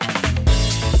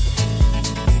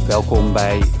Welkom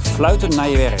bij Fluiten naar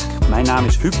je werk. Mijn naam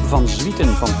is Huub van Zwieten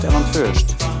van Talent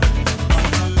First.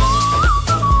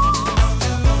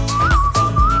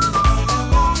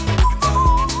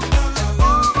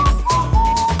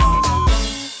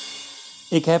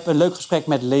 Ik heb een leuk gesprek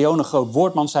met Leone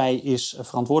Groot-Woordman. Zij is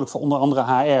verantwoordelijk voor onder andere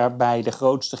HR bij de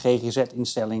grootste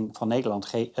GGZ-instelling van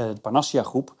Nederland, de Panacea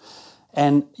Groep.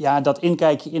 En ja, dat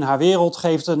inkijkje in haar wereld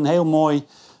geeft een heel mooi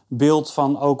beeld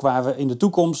van ook waar we in de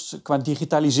toekomst qua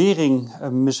digitalisering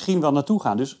misschien wel naartoe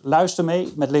gaan. Dus luister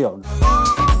mee met Leone.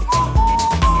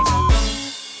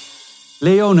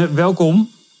 Leone, welkom.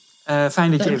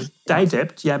 Fijn dat je even tijd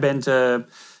hebt. Jij bent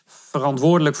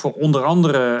verantwoordelijk voor onder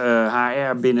andere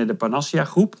HR binnen de Panacea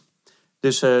Groep.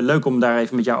 Dus leuk om daar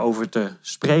even met jou over te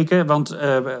spreken. Want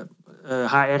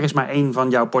HR is maar één van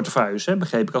jouw portefeuilles, hè?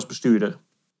 Begreep ik als bestuurder.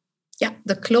 Ja,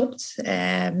 dat klopt.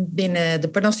 Binnen de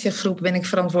Panacea Groep ben ik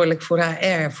verantwoordelijk voor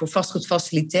HR, voor vastgoed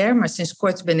facilitair. Maar sinds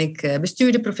kort ben ik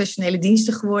bestuurder professionele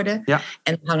diensten geworden. Ja.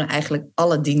 En hangen eigenlijk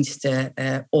alle diensten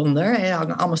onder. Hè,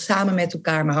 hangen allemaal samen met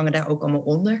elkaar, maar hangen daar ook allemaal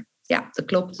onder. Ja, dat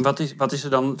klopt. Wat is er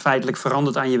dan feitelijk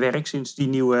veranderd aan je werk sinds die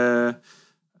nieuwe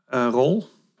rol?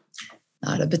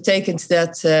 Nou, dat betekent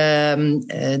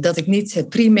dat ik niet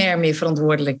primair meer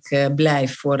verantwoordelijk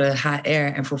blijf voor HR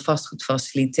en voor vastgoed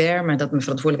facilitair, maar dat mijn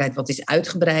verantwoordelijkheid wat is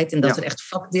uitgebreid en dat er echt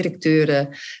vakdirecteuren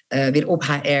weer op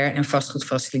HR en vastgoed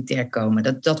facilitair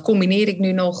komen. Dat combineer ik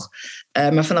nu nog,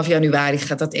 maar vanaf januari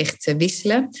gaat dat echt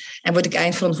wisselen. En word ik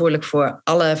eindverantwoordelijk voor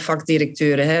alle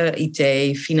vakdirecteuren, hè,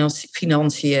 IT,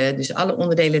 financiën, dus alle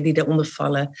onderdelen die daaronder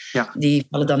vallen, die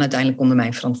vallen dan uiteindelijk onder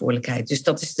mijn verantwoordelijkheid. Dus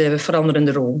dat is de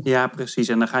veranderende rol. Ja, precies.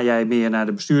 En dan ga jij meer naar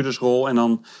de bestuurdersrol en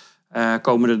dan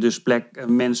komen er dus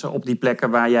mensen op die plekken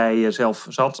waar jij zelf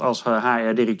zat als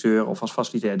HR-directeur of als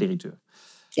facilitair directeur.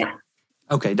 Ja.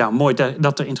 Oké, nou mooi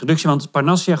dat de introductie. Want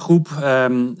Panacea Groep,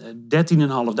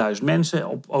 13.500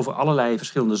 mensen over allerlei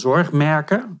verschillende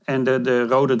zorgmerken. En de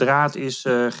rode draad is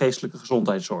geestelijke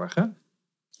gezondheidszorg, hè?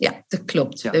 Ja, dat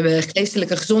klopt. Ja. We hebben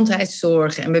geestelijke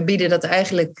gezondheidszorg en we bieden dat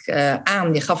eigenlijk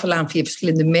aan. Je gaf al aan via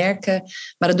verschillende merken,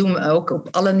 maar dat doen we ook op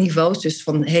alle niveaus. Dus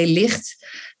van heel licht,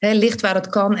 licht waar het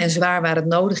kan en zwaar waar het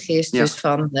nodig is. Ja. Dus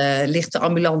van lichte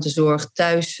ambulante zorg,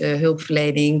 thuis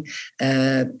hulpverlening,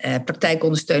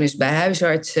 praktijkondersteuners bij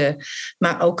huisartsen.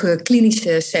 Maar ook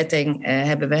klinische setting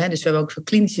hebben we. Dus we hebben ook veel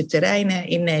klinische terreinen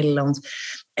in Nederland.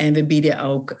 En we bieden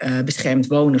ook beschermd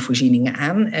wonen-voorzieningen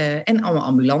aan. En allemaal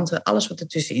ambulanten, alles wat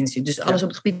ertussenin zit. Dus alles op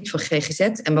het gebied van GGZ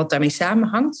en wat daarmee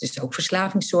samenhangt. Dus ook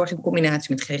verslavingszorg in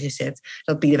combinatie met GGZ.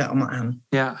 Dat bieden we allemaal aan.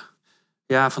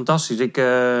 Ja, fantastisch. Ik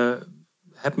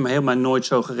heb me helemaal nooit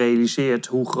zo gerealiseerd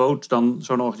hoe groot dan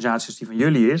zo'n organisatie als die van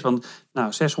jullie is. Want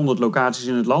 600 locaties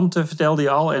in het land vertelde je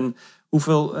al. En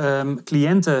hoeveel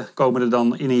cliënten komen er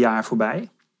dan in een jaar voorbij?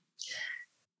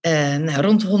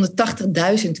 Rond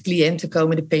 180.000 cliënten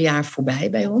komen er per jaar voorbij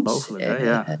bij ons. Mogelijk,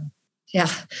 hè? Ja,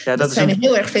 dat zijn er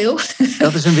heel erg veel.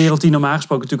 Dat is een wereld die normaal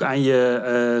gesproken natuurlijk aan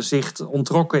je zicht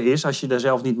ontrokken is als je daar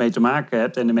zelf niet mee te maken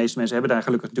hebt. En de meeste mensen hebben daar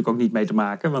gelukkig natuurlijk ook niet mee te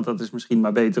maken, want dat is misschien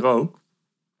maar beter ook.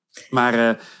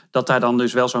 Maar dat daar dan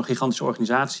dus wel zo'n gigantische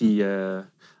organisatie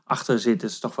achter zit,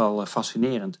 is toch wel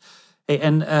fascinerend. Hey,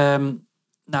 en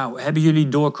hebben jullie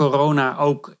door corona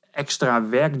ook extra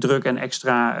werkdruk en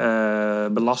extra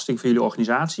belasting voor jullie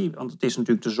organisatie? Want het is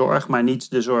natuurlijk de zorg, maar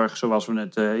niet de zorg zoals we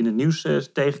het in het nieuws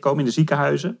tegenkomen, in de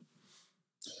ziekenhuizen.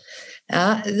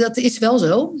 Ja, dat is wel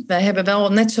zo. Wij hebben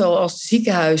wel net zoals de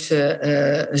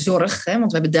ziekenhuizen zorg,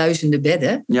 want we hebben duizenden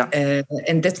bedden. Ja.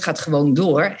 En dat gaat gewoon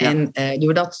door. Ja. En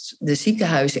doordat de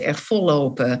ziekenhuizen erg vol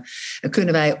lopen,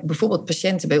 kunnen wij bijvoorbeeld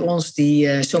patiënten bij ons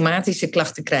die somatische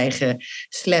klachten krijgen,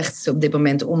 slecht op dit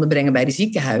moment onderbrengen bij de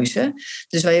ziekenhuizen.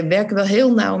 Dus wij werken wel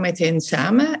heel nauw met hen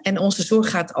samen. En onze zorg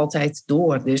gaat altijd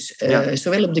door. Dus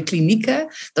zowel op de klinieken,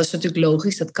 dat is natuurlijk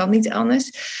logisch, dat kan niet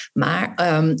anders. Maar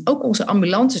ook onze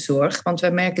ambulante zorg. Want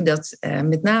wij merken dat,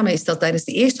 met name is dat tijdens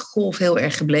de eerste golf heel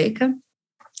erg gebleken,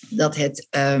 dat het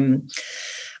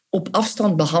op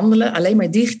afstand behandelen, alleen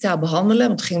maar digitaal behandelen,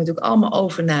 want het ging natuurlijk allemaal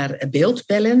over naar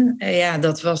beeldbellen.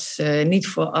 Dat was niet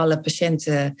voor alle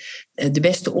patiënten de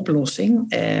beste oplossing.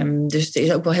 Dus er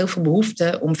is ook wel heel veel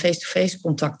behoefte om face-to-face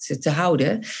contact te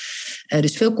houden.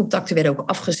 Dus veel contacten werden ook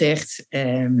afgezegd.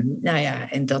 En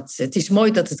het is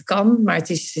mooi dat het kan, maar het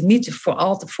is niet voor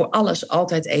alles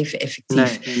altijd even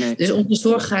effectief. Nee. Dus onze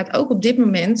zorg gaat ook op dit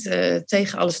moment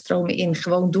tegen alle stromen in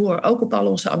gewoon door, ook op al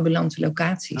onze ambulante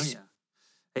locaties. Oh ja.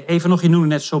 Even nog, je noemde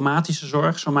net somatische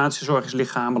zorg. Somatische zorg is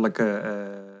lichamelijke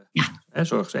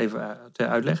zorg, is even ter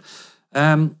uitleg.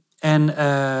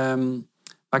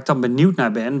 Waar ik dan benieuwd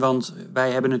naar ben, want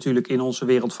wij hebben natuurlijk in onze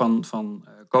wereld van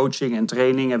coaching en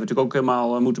training, hebben we natuurlijk ook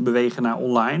helemaal moeten bewegen naar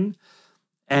online.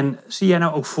 En zie jij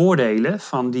nou ook voordelen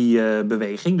van die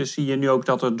beweging? Dus zie je nu ook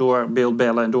dat er door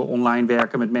beeldbellen en door online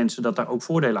werken met mensen, dat daar ook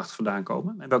voordelen achter vandaan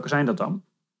komen? En welke zijn dat dan?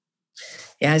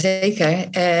 Ja, zeker.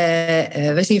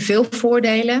 We zien veel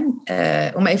voordelen.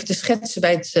 Om even te schetsen,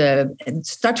 bij het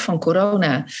start van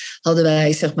corona hadden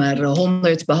wij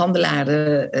 100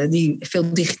 behandelaren die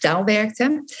veel digitaal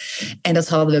werkten. En dat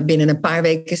hadden we binnen een paar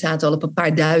weken, zaten al op een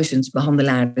paar duizend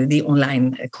behandelaren die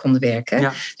online konden werken.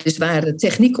 Ja. Dus waar de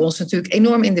techniek ons natuurlijk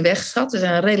enorm in de weg zat. We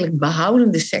zijn een redelijk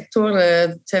behoudende sector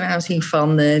ten aanzien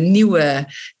van nieuwe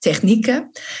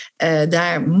technieken.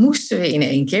 Daar moesten we in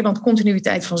één keer, want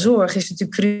continuïteit van zorg is natuurlijk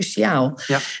cruciaal.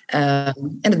 Ja.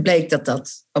 En het bleek dat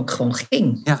dat ook gewoon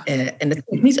ging. Ja. En het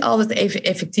is niet altijd even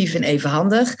effectief en even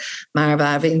handig. Maar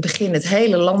waar we in het begin het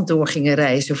hele land door gingen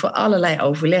reizen voor allerlei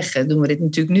overleggen, doen we dit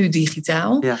natuurlijk nu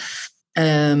digitaal. Ja.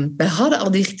 We hadden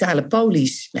al digitale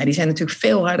polies. Ja, die zijn natuurlijk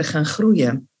veel harder gaan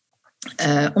groeien.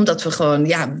 Omdat we gewoon,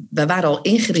 we waren al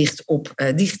ingericht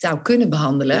op digitaal kunnen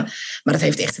behandelen. Ja. Maar dat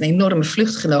heeft echt een enorme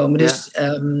vlucht genomen. Ja. Dus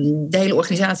de hele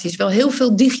organisatie is wel heel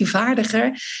veel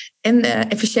digivaardiger en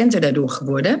efficiënter daardoor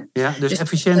geworden. Ja, dus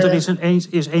efficiënter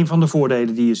is een van de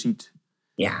voordelen die je ziet.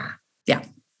 Ja.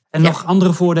 En nog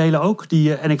andere voordelen ook?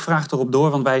 En ik vraag erop door,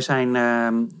 want wij zijn...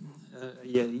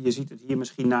 Je ziet het hier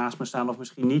misschien naast me staan of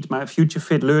misschien niet. Maar Future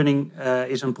Fit Learning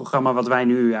is een programma wat wij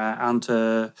nu aan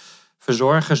te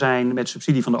verzorgen zijn met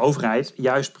subsidie van de overheid.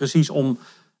 Juist precies om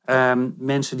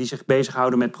mensen die zich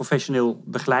bezighouden met professioneel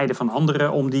begeleiden van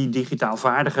anderen, om die digitaal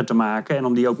vaardiger te maken en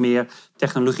om die ook meer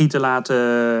technologie te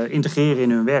laten integreren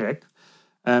in hun werk.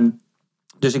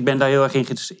 Dus ik ben daar heel erg in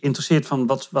geïnteresseerd van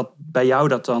wat bij jou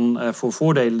dat dan voor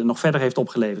voordelen nog verder heeft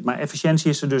opgeleverd. Maar efficiëntie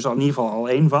is er dus in ieder geval al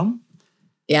één van.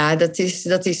 Ja,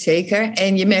 dat is zeker.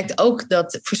 En je merkt ook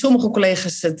dat voor sommige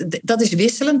collega's, dat is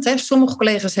wisselend. Hè? Sommige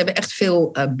collega's hebben echt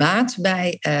veel baat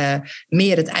bij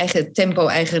meer het eigen tempo,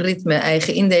 eigen ritme,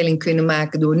 eigen indeling kunnen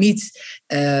maken door niet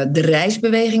de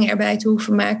reisbeweging erbij te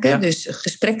hoeven maken. Ja. Dus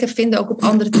gesprekken vinden ook op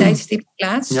andere tijdstippen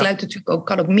plaats. Ja. Sluit natuurlijk ook,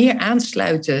 kan ook meer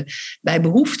aansluiten bij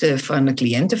behoeften van de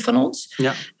cliënten van ons.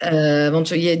 Ja. Want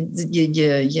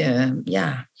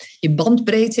je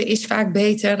bandbreedte is vaak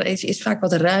beter, is vaak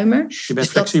wat ruimer. Je bent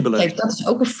flexibeler. Dat is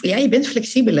ook je bent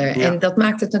flexibeler. Ja. En dat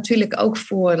maakt het natuurlijk ook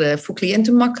voor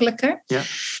cliënten makkelijker. Ja.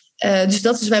 Dus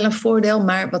dat is wel een voordeel.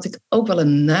 Maar wat ik ook wel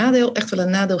een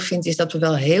nadeel vind, is dat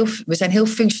we zijn heel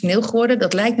functioneel geworden.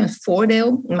 Dat lijkt een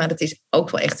voordeel, maar dat is ook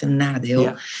wel echt een nadeel.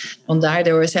 Ja. Want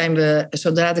daardoor zijn we,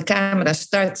 zodra de camera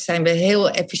start, zijn we heel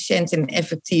efficiënt en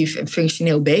effectief en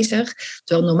functioneel bezig.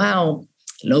 Terwijl normaal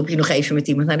loop je nog even met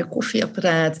iemand naar de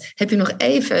koffieapparaat? Heb je nog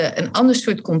even een ander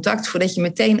soort contact voordat je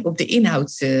meteen op de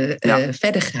inhoud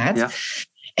verder gaat? Ja.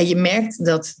 En je merkt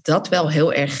dat dat wel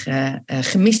heel erg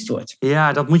gemist wordt.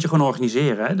 Ja, dat moet je gewoon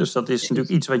organiseren. Hè? Dus dat is natuurlijk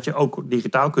iets wat je ook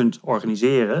digitaal kunt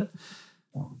organiseren.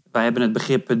 Wij hebben het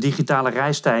begrip digitale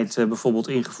reistijd bijvoorbeeld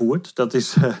ingevoerd. Dat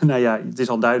is, het is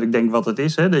al duidelijk denk ik wat het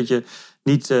is. Hè? Dat je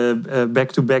niet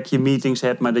back-to-back je meetings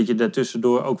hebt, maar dat je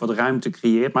daartussendoor ook wat ruimte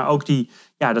creëert. Maar ook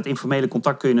dat informele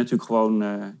contact kun je natuurlijk gewoon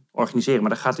organiseren. Maar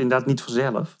dat gaat inderdaad niet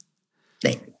vanzelf.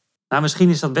 Nee. Nou, misschien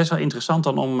is dat best wel interessant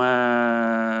dan om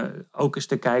ook eens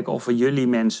te kijken of we jullie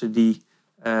mensen die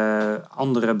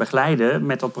anderen begeleiden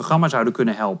met dat programma zouden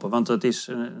kunnen helpen. Want dat is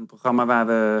een programma waar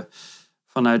we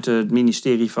vanuit het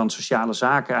ministerie van Sociale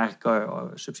Zaken eigenlijk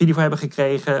subsidie voor hebben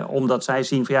gekregen. Omdat zij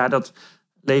zien van dat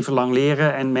leven lang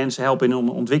leren en mensen helpen in hun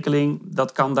ontwikkeling.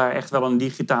 Dat kan daar echt wel een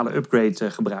digitale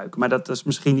upgrade gebruiken. Maar dat is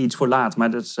misschien iets voor laat.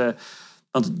 Maar dat is,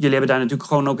 want jullie hebben daar natuurlijk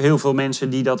gewoon ook heel veel mensen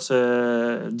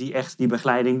die echt die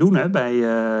begeleiding doen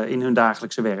in hun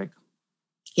dagelijkse werk.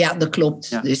 Ja, dat klopt.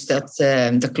 Ja. Dus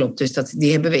dat klopt. Dus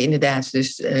die hebben we inderdaad.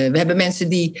 Dus we hebben mensen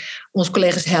die onze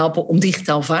collega's helpen om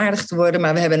digitaal vaardig te worden.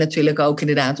 Maar we hebben natuurlijk ook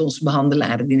inderdaad onze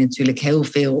behandelaren die natuurlijk heel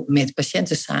veel met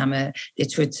patiënten samen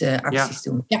dit soort acties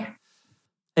doen. Ja.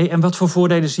 Hey, en wat voor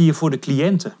voordelen zie je voor de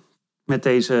cliënten met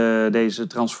deze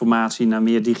transformatie naar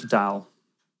meer digitaal?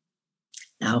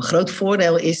 Nou, een groot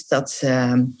voordeel is dat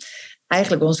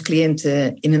eigenlijk onze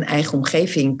cliënten in een eigen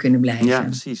omgeving kunnen blijven. Ja,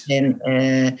 precies.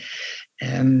 En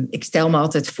ik stel me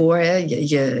altijd voor,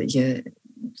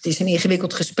 het is een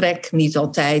ingewikkeld gesprek, niet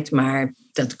altijd, maar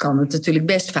dat kan het natuurlijk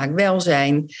best vaak wel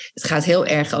zijn. Het gaat heel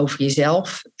erg over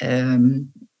jezelf.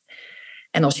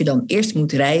 En als je dan eerst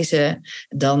moet reizen,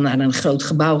 dan naar een groot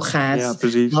gebouw gaat,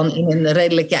 dan in een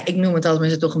redelijk, ik noem het altijd,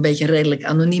 maar toch een beetje redelijk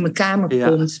anonieme kamer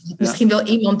komt. Misschien wel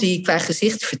iemand die qua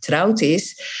gezicht vertrouwd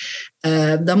is.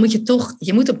 Dan moet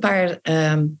je moet een paar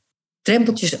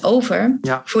drempeltjes over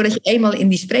voordat je eenmaal in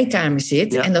die spreekkamer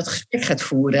zit en dat gesprek gaat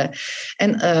voeren. En,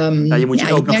 je moet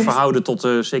je ook nog verhouden tot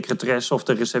de secretaresse of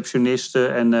de receptioniste.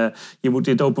 En je moet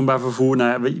in het openbaar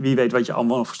vervoer, wie weet wat je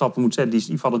allemaal voor stappen moet zetten. Die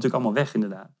vallen natuurlijk allemaal weg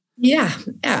inderdaad. Ja,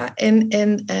 en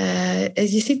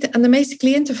je ziet aan de meeste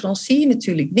cliënten van ons zie je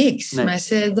natuurlijk niks. Nee. Maar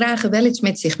ze dragen wel iets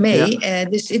met zich mee. Ja.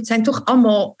 Dus het zijn toch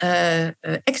allemaal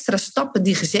extra stappen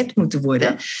die gezet moeten worden.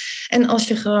 Ja. En als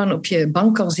je gewoon op je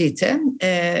bank kan zitten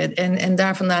en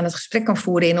daar vandaan het gesprek kan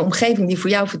voeren in een omgeving die voor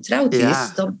jou vertrouwd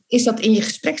is, dan is dat in je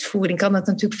gespreksvoering kan dat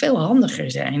natuurlijk veel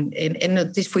handiger zijn. En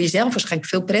het is voor jezelf waarschijnlijk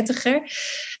veel prettiger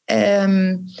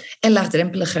en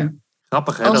laagdrempeliger.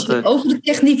 Grappig, hè? Als je over de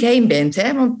techniek heen bent.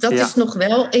 Hè? Want dat is nog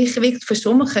wel ingewikkeld. Voor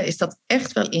sommigen is dat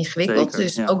echt wel ingewikkeld.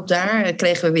 Zeker, dus ook daar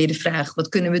kregen we weer de vraag. Wat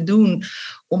kunnen we doen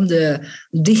om de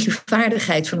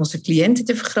digivaardigheid van onze cliënten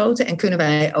te vergroten? En kunnen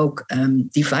wij ook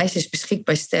devices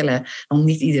beschikbaar stellen? Want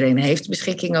niet iedereen heeft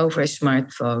beschikking over een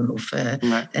smartphone of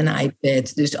een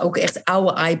iPad. Dus ook echt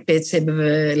oude iPads hebben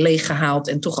we leeggehaald.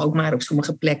 En toch ook maar op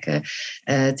sommige plekken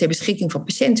ter beschikking van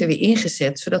patiënten weer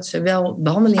ingezet. Zodat ze wel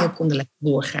behandelingen konden laten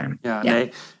doorgaan. Ja.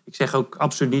 Nee, ik zeg ook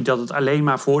absoluut niet dat het alleen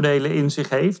maar voordelen in zich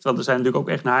heeft. Want er zijn natuurlijk ook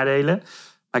echt nadelen.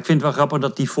 Maar ik vind het wel grappig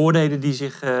dat die voordelen die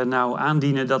zich nou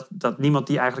aandienen, dat niemand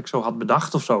die eigenlijk zo had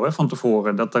bedacht of zo van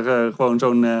tevoren. Dat er gewoon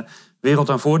zo'n wereld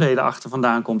aan voordelen achter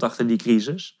vandaan komt, achter die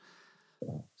crisis.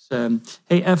 Dus,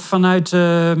 vanuit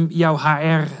jouw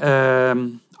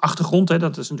HR-achtergrond,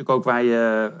 dat is natuurlijk ook waar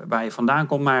je vandaan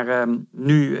komt. Maar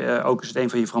nu ook is het een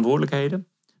van je verantwoordelijkheden.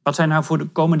 Wat zijn nou voor de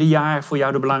komende jaar voor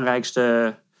jou de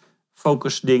belangrijkste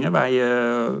focusdingen waar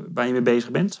je mee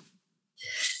bezig bent?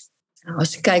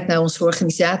 Als je kijkt naar onze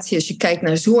organisatie, als je kijkt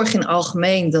naar zorg in het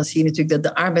algemeen, dan zie je natuurlijk dat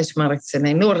de arbeidsmarkt een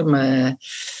enorm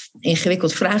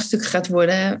ingewikkeld vraagstuk gaat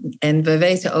worden. En we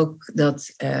weten ook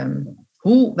dat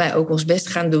hoe wij ook ons best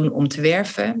gaan doen om te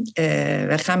werven.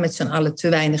 Wij gaan met z'n allen te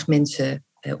weinig mensen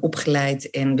opgeleid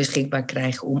en beschikbaar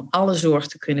krijgen om alle zorg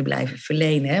te kunnen blijven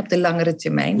verlenen op de langere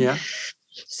termijn. Ja.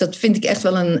 Dus dat vind ik echt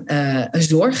wel een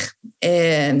zorg.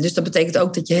 En dus dat betekent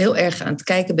ook dat je heel erg aan het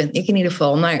kijken bent, ik in ieder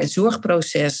geval, naar het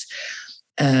zorgproces.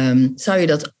 Zou je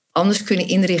dat anders kunnen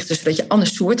inrichten, zodat je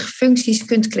andersoortige functies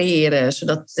kunt creëren,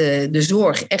 zodat de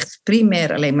zorg echt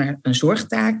primair alleen maar een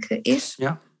zorgtaak is.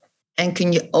 Ja. En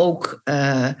kun je ook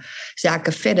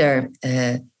zaken verder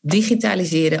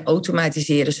digitaliseren,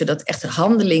 automatiseren, zodat echt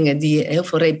handelingen die heel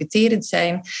veel repeterend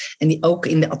zijn en die ook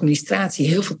in de administratie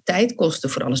heel veel tijd kosten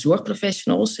voor alle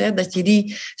zorgprofessionals, dat je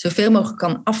die zoveel mogelijk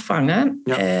kan afvangen,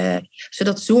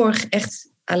 zodat zorg echt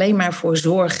alleen maar voor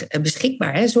zorg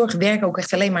beschikbaar is. Zorgwerk ook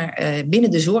echt alleen maar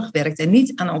binnen de zorg werkt en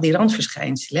niet aan al die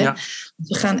randverschijnselen. Ja.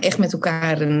 We gaan echt met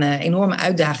elkaar een enorme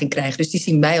uitdaging krijgen. Dus die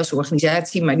zien wij als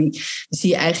organisatie, maar die zie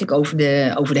je eigenlijk over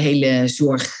de hele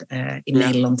zorg in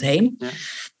Nederland heen. Ja.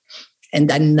 En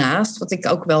daarnaast, wat ik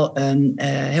ook wel een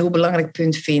heel belangrijk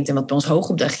punt vind en wat bij ons hoog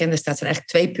op de agenda staat, zijn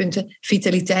eigenlijk 2 punten.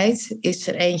 Vitaliteit is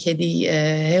er eentje die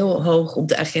heel hoog op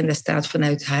de agenda staat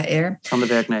vanuit HR. Van de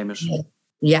werknemers.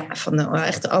 Ja, van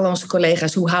echt al onze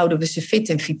collega's. Hoe houden we ze fit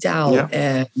en vitaal? Ja.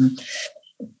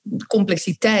 De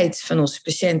complexiteit van onze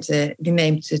patiënten die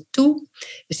neemt toe.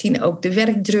 We zien ook de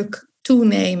werkdruk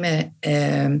toenemen.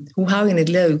 Hoe hou je het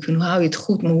leuk en hoe hou je het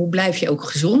goed, maar hoe blijf je ook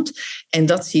gezond? En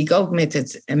dat zie ik ook met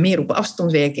het meer op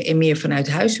afstand werken en meer vanuit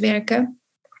huis werken.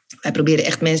 Wij proberen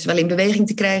echt mensen wel in beweging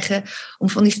te krijgen om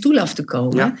van die stoel af te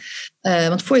komen. Ja.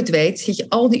 Want voor je het weet zit je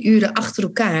al die uren achter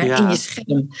elkaar in je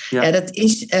scherm. Ja. Ja, dat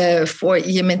is voor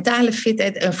je mentale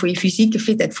fitheid en voor je fysieke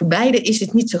fitheid, voor beide is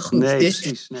het niet zo goed. Nee, dus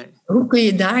precies, nee. Hoe kun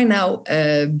je daar nou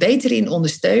beter in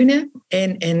ondersteunen?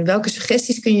 En welke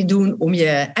suggesties kun je doen om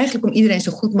om iedereen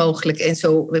zo goed mogelijk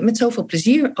en met zoveel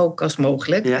plezier ook als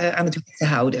mogelijk aan het werk te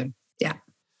houden? Ja.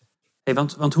 Hey,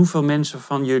 want hoeveel mensen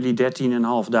van jullie 13.500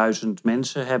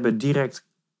 mensen hebben direct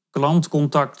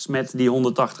klantcontact met die 180.000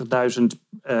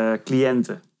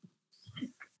 cliënten?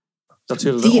 Dat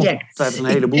zullen er ongetwijfeld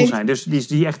een heleboel zijn. Dus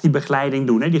die echt die begeleiding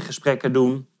doen, die gesprekken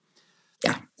doen.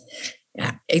 Ja,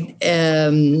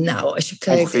 nou, als je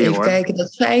kijkt, even kijken,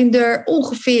 dat zijn er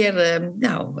ongeveer,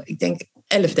 ik denk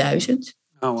 11.000,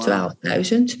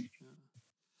 12.000.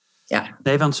 Ja.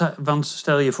 Nee, want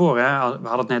stel je voor, we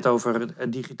hadden het net over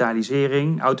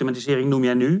digitalisering, automatisering noem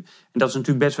jij nu. En dat is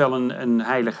natuurlijk best wel een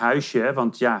heilig huisje.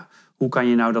 Want hoe kan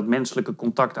je nou dat menselijke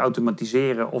contact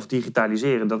automatiseren of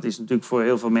digitaliseren? Dat is natuurlijk voor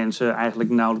heel veel mensen eigenlijk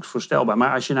nauwelijks voorstelbaar.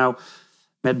 Maar als je nou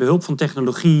met behulp van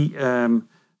technologie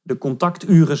de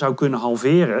contacturen zou kunnen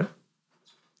halveren,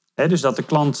 dus dat de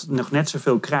klant nog net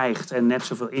zoveel krijgt en net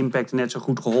zoveel impact en net zo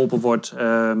goed geholpen wordt.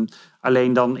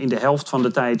 Alleen dan in de helft van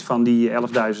de tijd van die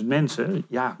 11.000 mensen.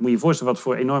 Ja, moet je je voorstellen wat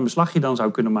voor enorme slag je dan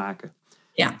zou kunnen maken.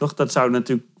 Ja. Toch? Dat zou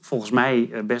natuurlijk volgens mij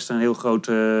best een heel groot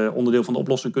onderdeel van de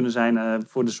oplossing kunnen zijn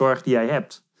voor de zorg die jij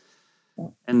hebt.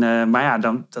 Maar ja,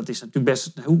 dat is natuurlijk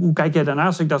best... Hoe kijk jij daarnaast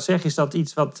als ik dat zeg? Is dat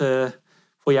iets wat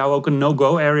voor jou ook een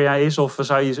no-go area is? Of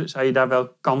zou je daar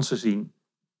wel kansen zien?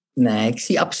 Nee, ik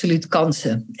zie absoluut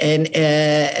kansen.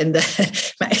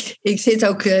 Maar ik zit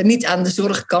ook niet aan de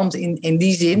zorgkant in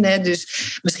die zin. Hè.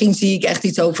 Dus misschien zie ik echt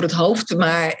iets over het hoofd.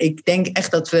 Maar ik denk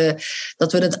echt dat we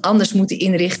het anders moeten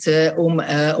inrichten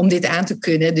om dit aan te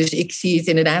kunnen. Dus ik zie het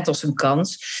inderdaad als een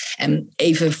kans. En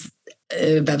even...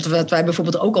 wat wij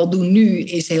bijvoorbeeld ook al doen nu,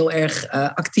 is heel erg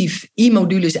actief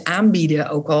e-modules aanbieden,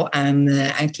 ook al aan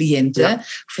cliënten,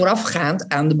 voorafgaand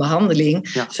aan de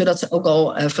behandeling, zodat ze ook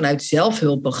al vanuit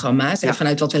zelfhulpprogramma's en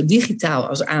vanuit wat wij digitaal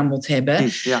als aanbod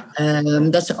hebben,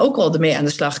 dat ze ook al ermee aan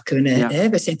de slag kunnen. Ja. Hè?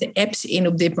 We zetten apps in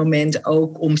op dit moment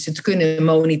ook om ze te kunnen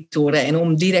monitoren en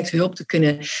om direct hulp te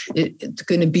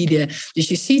kunnen bieden. Dus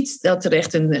je ziet dat er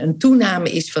echt een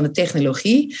toename is van de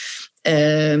technologie.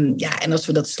 En als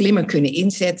we dat slimmer kunnen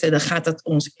inzetten, dan gaat dat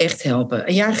ons echt helpen.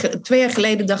 2 jaar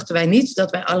geleden dachten wij niet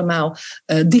dat wij allemaal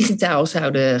digitaal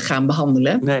zouden gaan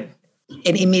behandelen. Nee.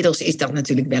 En inmiddels is dat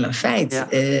natuurlijk wel een feit. Ja.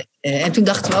 En toen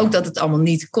dachten we ook dat het allemaal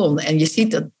niet kon. En je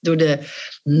ziet dat door de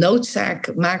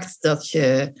noodzaak maakt dat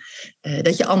je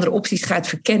andere opties gaat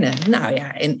verkennen. Nou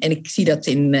ja, en ik zie dat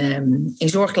in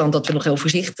Zorgland dat we nog heel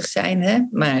voorzichtig zijn. Hè?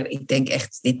 Maar ik denk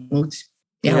echt, dit moet.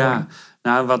 Ja.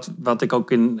 Nou, wat ik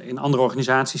ook in andere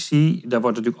organisaties zie, daar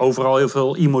wordt natuurlijk overal heel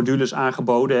veel e-modules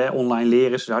aangeboden. Hè. Online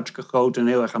leren is hartstikke groot en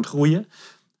heel erg aan het groeien.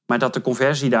 Maar dat de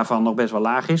conversie daarvan nog best wel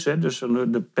laag is. Hè. Dus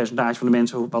de percentage van de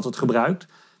mensen wat het gebruikt.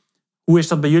 Hoe is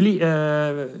dat bij jullie?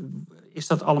 Is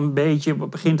dat al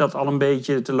begint dat al een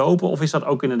beetje te lopen? Of is dat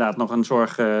ook inderdaad nog een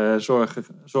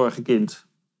zorgenkind?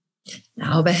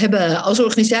 Nou, we hebben als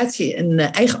organisatie een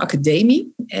eigen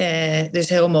academie. Dus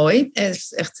heel mooi. Het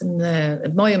is echt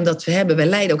het mooie omdat we hebben. Wij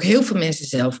leiden ook heel veel mensen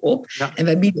zelf op. Ja. En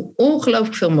wij bieden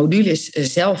ongelooflijk veel modules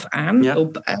zelf aan.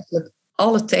 Op eigenlijk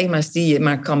alle thema's die je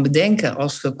maar kan bedenken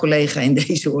als collega in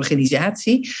deze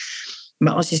organisatie.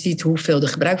 Maar als je ziet hoeveel er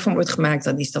gebruik van wordt gemaakt,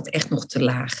 dan is dat echt nog te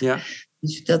laag. Ja.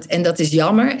 Dus dat is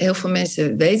jammer. Heel veel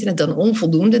mensen weten het dan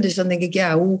onvoldoende. Dus dan denk ik,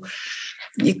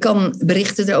 je kan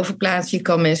berichten erover plaatsen, je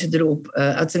kan mensen erop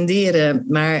attenderen.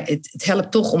 Maar het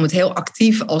helpt toch om het heel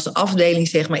actief als afdeling,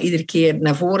 zeg maar, iedere keer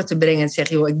naar voren te brengen. En te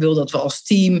zeggen, ik wil dat we als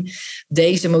team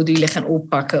deze module gaan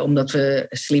oppakken, omdat we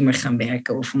slimmer gaan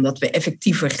werken. Of omdat we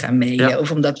effectiever gaan mailen. Ja.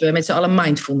 Of omdat we met z'n allen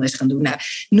mindfulness gaan doen. Nou,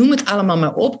 noem het allemaal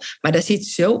maar op. Maar daar zit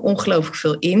zo ongelooflijk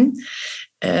veel in.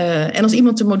 En als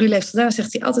iemand de module heeft gedaan,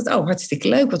 zegt hij altijd, hartstikke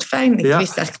leuk, wat fijn. Ik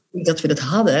wist eigenlijk niet dat we dat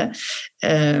hadden.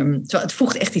 Terwijl het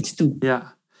voegt echt iets toe.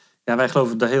 Ja, wij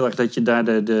geloven heel erg dat je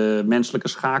daar de menselijke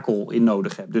schakel in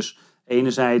nodig hebt. Dus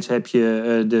enerzijds heb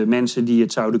je de mensen die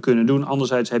het zouden kunnen doen.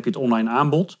 Anderzijds heb je het online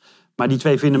aanbod. Maar die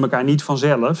twee vinden elkaar niet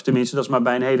vanzelf. Tenminste, dat is maar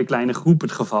bij een hele kleine groep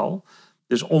het geval.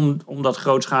 Dus om dat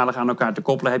grootschalig aan elkaar te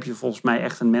koppelen, heb je volgens mij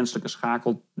echt een menselijke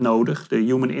schakel nodig. De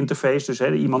human interface, dus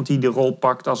iemand die de rol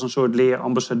pakt als een soort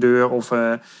leerambassadeur of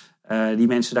die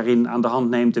mensen daarin aan de hand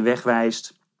neemt, de weg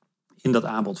wijst in dat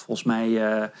aanbod. Volgens mij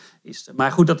is het.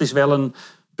 Maar goed, dat is wel een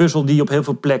puzzel die op heel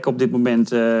veel plekken op dit moment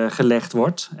gelegd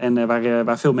wordt en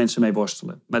waar veel mensen mee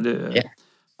worstelen.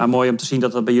 Maar mooi om te zien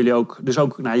dat bij jullie ook, dus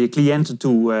ook naar je cliënten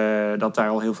toe, dat daar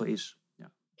al heel veel is.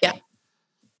 Ja.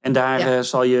 En daar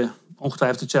zal je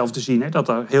ongetwijfeld hetzelfde zien, hè? Dat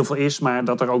er heel veel is, maar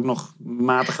dat er ook nog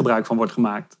matig gebruik van wordt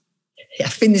gemaakt. Ja,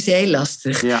 vinden ze heel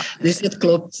lastig. Ja. Dus dat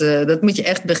klopt, dat moet je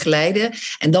echt begeleiden.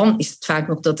 En dan is het vaak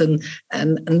nog dat een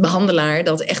behandelaar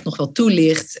dat echt nog wel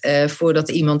toelicht voordat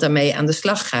iemand daarmee aan de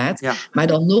slag gaat. Ja. Maar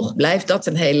dan nog blijft dat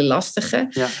een hele lastige.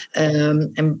 Ja.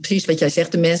 En precies wat jij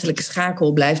zegt, de menselijke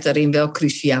schakel blijft daarin wel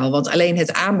cruciaal. Want alleen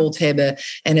het aanbod hebben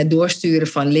en het doorsturen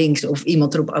van links of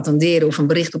iemand erop attenderen of een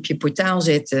bericht op je portaal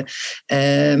zetten.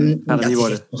 Dat niet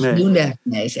worden. Is onvoldoende.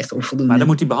 Nee, is echt onvoldoende. Maar dan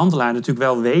moet die behandelaar natuurlijk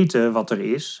wel weten wat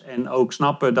er is. En ook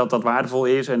snappen dat dat waardevol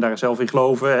is en daar zelf in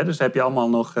geloven. Hè? Dus heb je allemaal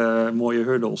nog mooie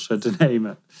hurdles te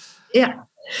nemen. Ja.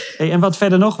 Hey, en wat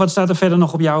verder nog? Wat staat er verder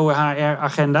nog op jouw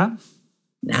HR-agenda?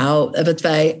 Nou, wat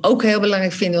wij ook heel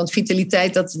belangrijk vinden, want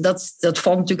vitaliteit, dat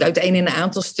valt natuurlijk uiteen in een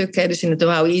aantal stukken. Hè? Dus in het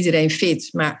hou je iedereen fit.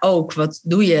 Maar ook, wat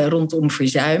doe je rondom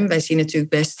verzuim? Wij zien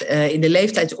natuurlijk best in de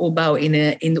leeftijdsopbouw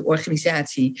in de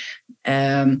organisatie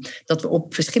dat we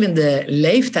op verschillende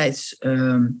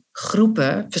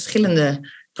leeftijdsgroepen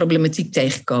verschillende problematiek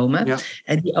tegenkomen.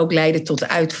 Die ook leiden tot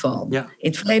uitval. Ja. In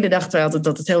het verleden dachten we altijd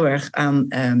dat het heel erg aan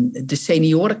de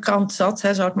seniorenkant zat,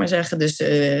 zal ik maar zeggen. Dus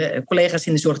collega's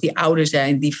in de zorg die ouder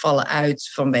zijn, die vallen uit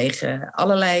vanwege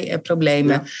allerlei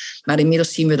problemen. Ja. Maar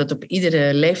inmiddels zien we dat in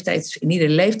iedere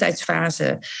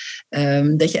leeftijdsfase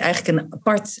dat je eigenlijk een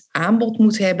apart aanbod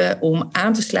moet hebben om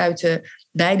aan te sluiten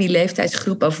bij die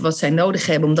leeftijdsgroep over wat zij nodig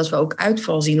hebben, omdat we ook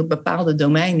uitval zien op bepaalde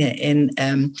domeinen. En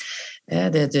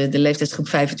de leeftijdsgroep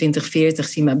 25-40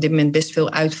 zien we op dit moment best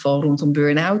veel uitval rondom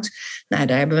burn-out. Nou,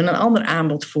 daar hebben we een ander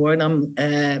aanbod voor dan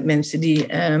mensen die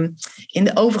in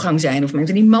de overgang zijn of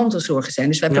mensen die mantelzorger zijn.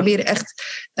 Dus wij proberen echt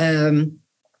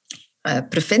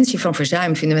preventie van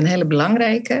verzuim vinden we een hele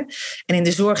belangrijke. En in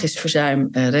de zorg is verzuim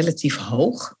relatief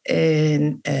hoog.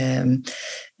 En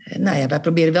wij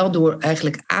proberen wel door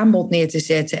eigenlijk aanbod neer te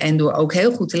zetten en door ook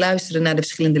heel goed te luisteren naar de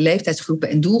verschillende leeftijdsgroepen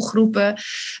en doelgroepen,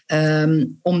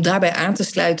 om daarbij aan te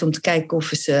sluiten, om te kijken of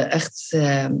we ze echt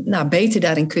beter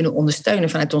daarin kunnen ondersteunen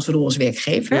vanuit onze rol als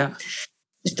werkgever. Ja.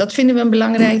 Dus dat vinden we een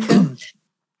belangrijke.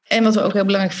 En wat we ook heel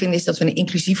belangrijk vinden is dat we een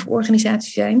inclusieve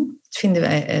organisatie zijn. Dat vinden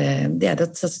wij,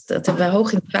 dat hebben wij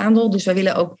hoog in het vaandel. Dus wij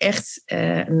willen ook echt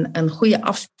een goede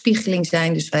afspiegeling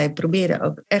zijn. Dus wij proberen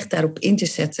ook echt daarop in te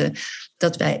zetten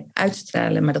dat wij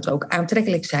uitstralen, maar dat we ook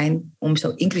aantrekkelijk zijn om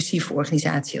zo inclusieve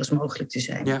organisatie als mogelijk te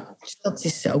zijn. Ja. Dus dat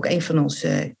is ook een van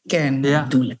onze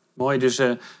kerndoelen. Ja, mooi. Dus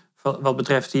wat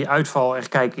betreft die uitval, echt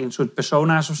kijken in soort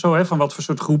persona's of zo. Hè? Van wat voor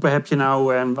soort groepen heb je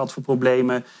nou en wat voor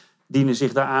problemen dienen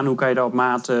zich daar aan? Hoe kan je daar op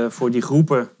maat voor die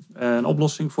groepen een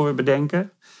oplossing voor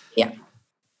bedenken? Ja.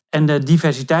 En de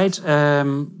diversiteit,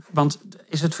 want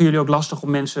is het voor jullie ook lastig om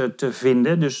mensen te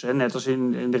vinden? Dus net als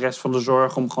in de rest van de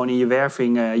zorg, om gewoon in je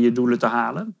werving je doelen te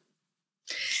halen?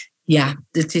 Ja,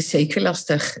 het is zeker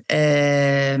lastig.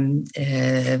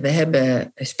 We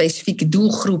hebben specifieke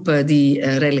doelgroepen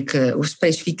of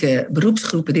specifieke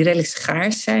beroepsgroepen die redelijk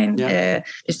schaars zijn. Ja.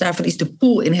 Dus daarvan is de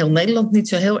pool in heel Nederland niet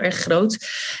zo heel erg groot.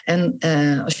 En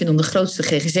als je dan de grootste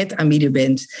GGZ-aanbieder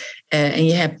bent en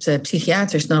je hebt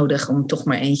psychiaters nodig, om toch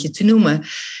maar eentje te noemen,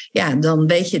 ja, dan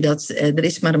weet je dat er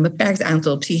is maar een beperkt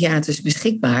aantal psychiaters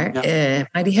beschikbaar. Ja.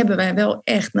 Maar die hebben wij wel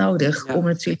echt nodig om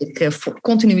natuurlijk voor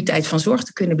continuïteit van zorg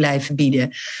te kunnen blijven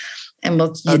bieden. En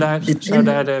zou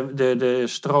daar de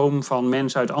stroom van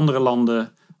mensen uit andere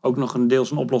landen ook nog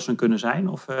deels een oplossing kunnen zijn?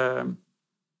 Of,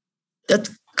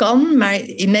 Dat kan, maar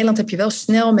in Nederland heb je wel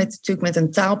snel met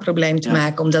een taalprobleem te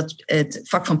maken. Omdat het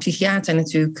vak van psychiater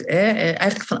natuurlijk,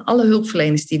 eigenlijk van alle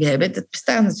hulpverleners die we hebben, dat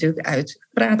bestaat natuurlijk uit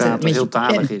praten met heel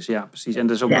talig is, ja, precies. En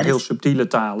dat is ook nog heel subtiele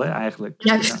taal, hè, eigenlijk.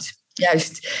 Juist.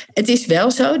 Het is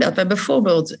wel zo dat we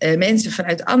bijvoorbeeld mensen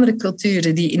vanuit andere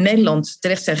culturen die in Nederland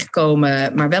terecht zijn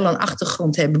gekomen, maar wel een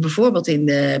achtergrond hebben, bijvoorbeeld in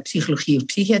de psychologie of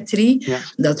psychiatrie,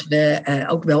 dat we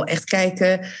ook wel echt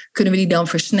kijken, kunnen we die dan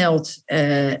versneld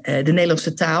de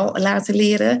Nederlandse taal laten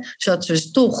leren, zodat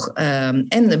we toch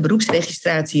en de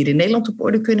beroepsregistratie hier in Nederland op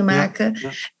orde kunnen maken. Ja.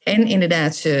 En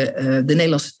inderdaad ze de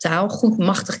Nederlandse taal goed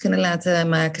machtig kunnen laten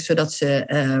maken, zodat ze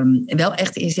wel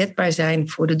echt inzetbaar zijn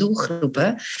voor de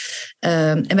doelgroepen.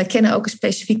 En wij kennen ook een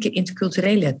specifieke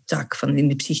interculturele tak van in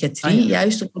de psychiatrie,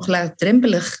 juist om nog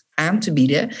laagdrempelig aan te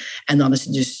bieden. En dan is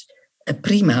het dus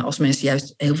prima als mensen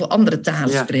juist heel veel andere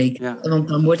talen spreken. Want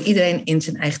dan wordt iedereen in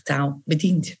zijn eigen taal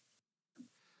bediend.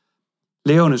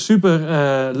 Leone, super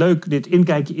leuk dit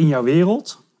inkijkje in jouw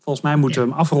wereld. Volgens mij moeten we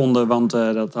hem afronden, want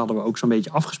dat hadden we ook zo'n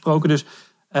beetje afgesproken. Dus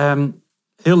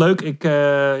heel leuk.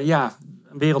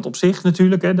 Een wereld op zich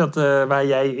natuurlijk, hè, waar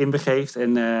jij in begeeft.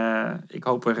 En ik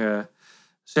hoop er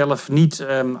zelf niet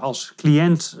als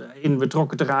cliënt in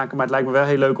betrokken te raken. Maar het lijkt me wel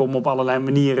heel leuk om op allerlei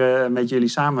manieren met jullie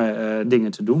samen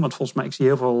dingen te doen. Want volgens mij, ik zie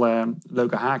heel veel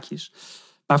leuke haakjes.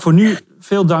 Maar voor nu,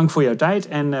 veel dank voor jouw tijd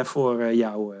en voor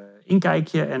jouw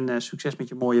inkijkje. En succes met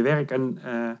je mooie werk. En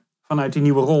vanuit die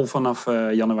nieuwe rol vanaf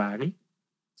januari.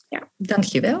 Ja,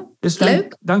 dankjewel. Dus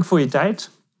leuk. Dank voor je tijd.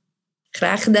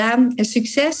 Graag gedaan en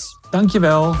succes.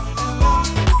 Dankjewel.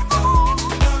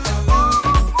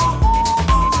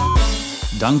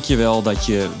 Dankjewel dat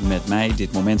je met mij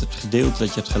dit moment hebt gedeeld, dat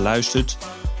je hebt geluisterd.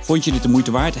 Vond je dit de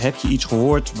moeite waard? Heb je iets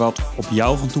gehoord wat op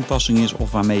jou van toepassing is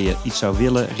of waarmee je iets zou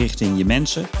willen richting je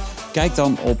mensen? Kijk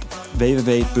dan op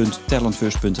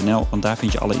www.talentfirst.nl, want daar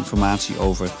vind je alle informatie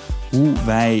over hoe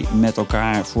wij met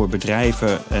elkaar voor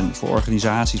bedrijven en voor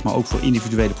organisaties, maar ook voor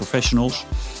individuele professionals,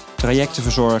 trajecten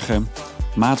verzorgen,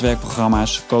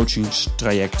 maatwerkprogramma's,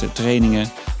 coachingstrajecten,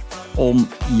 trainingen, om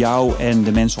jou en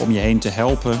de mensen om je heen te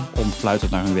helpen om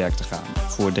fluitend naar hun werk te gaan.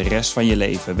 Voor de rest van je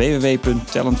leven.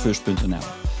 www.talentfirst.nl.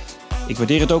 Ik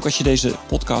waardeer het ook als je deze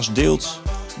podcast deelt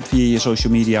via je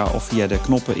social media of via de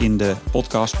knoppen in de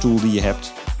podcast tool die je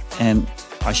hebt. En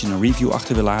Als je een review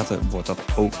achter wil laten, wordt dat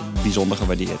ook bijzonder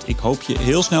gewaardeerd. Ik hoop je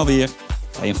heel snel weer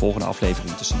bij een volgende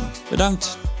aflevering te zien.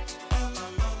 Bedankt!